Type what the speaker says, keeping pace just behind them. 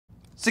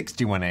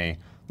61A,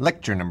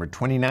 lecture number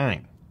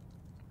 29.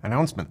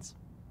 Announcements.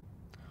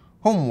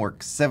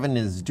 Homework 7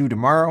 is due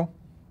tomorrow.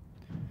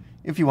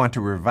 If you want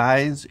to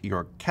revise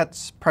your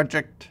CATS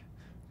project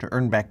to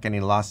earn back any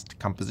lost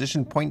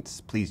composition points,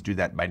 please do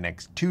that by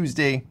next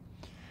Tuesday.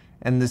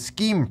 And the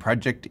scheme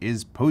project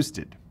is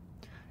posted.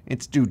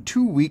 It's due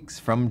 2 weeks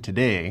from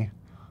today,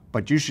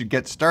 but you should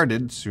get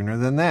started sooner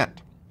than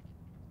that.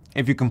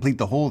 If you complete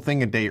the whole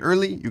thing a day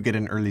early, you get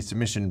an early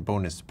submission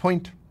bonus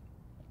point.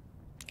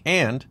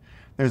 And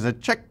there's a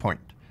checkpoint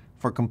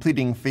for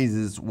completing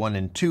phases 1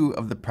 and 2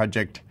 of the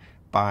project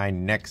by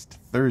next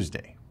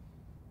Thursday.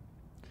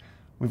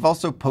 We've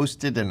also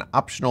posted an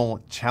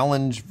optional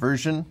challenge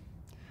version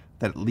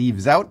that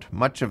leaves out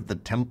much of the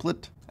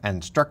template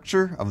and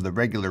structure of the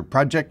regular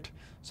project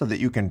so that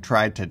you can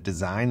try to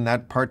design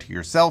that part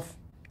yourself.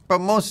 But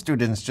most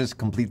students just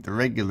complete the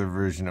regular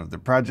version of the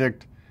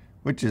project,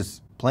 which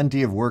is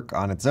plenty of work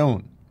on its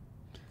own.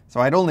 So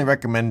I'd only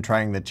recommend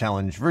trying the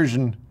challenge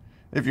version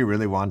if you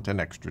really want an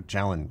extra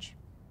challenge.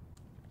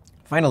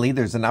 Finally,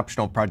 there's an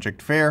optional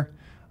project fair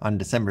on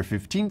December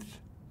 15th.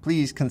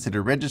 Please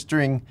consider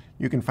registering.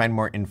 You can find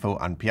more info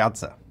on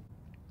Piazza.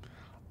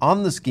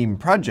 On the scheme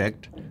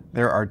project,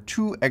 there are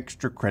 2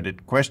 extra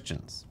credit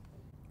questions.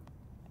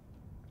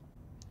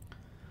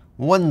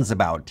 One's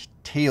about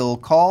tail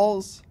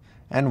calls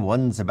and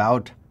one's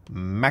about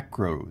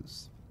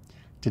macros.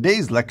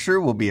 Today's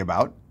lecture will be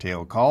about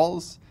tail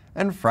calls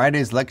and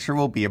Friday's lecture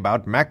will be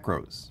about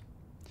macros.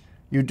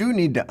 You do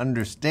need to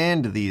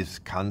understand these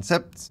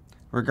concepts,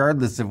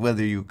 regardless of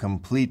whether you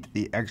complete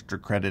the extra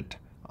credit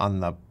on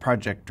the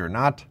project or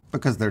not,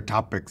 because they're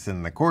topics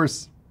in the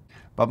course.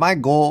 But my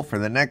goal for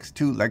the next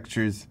 2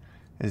 lectures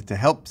is to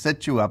help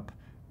set you up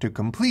to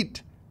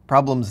complete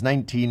problems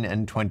 19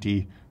 and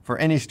 20 for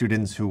any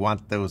students who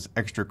want those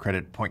extra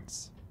credit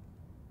points.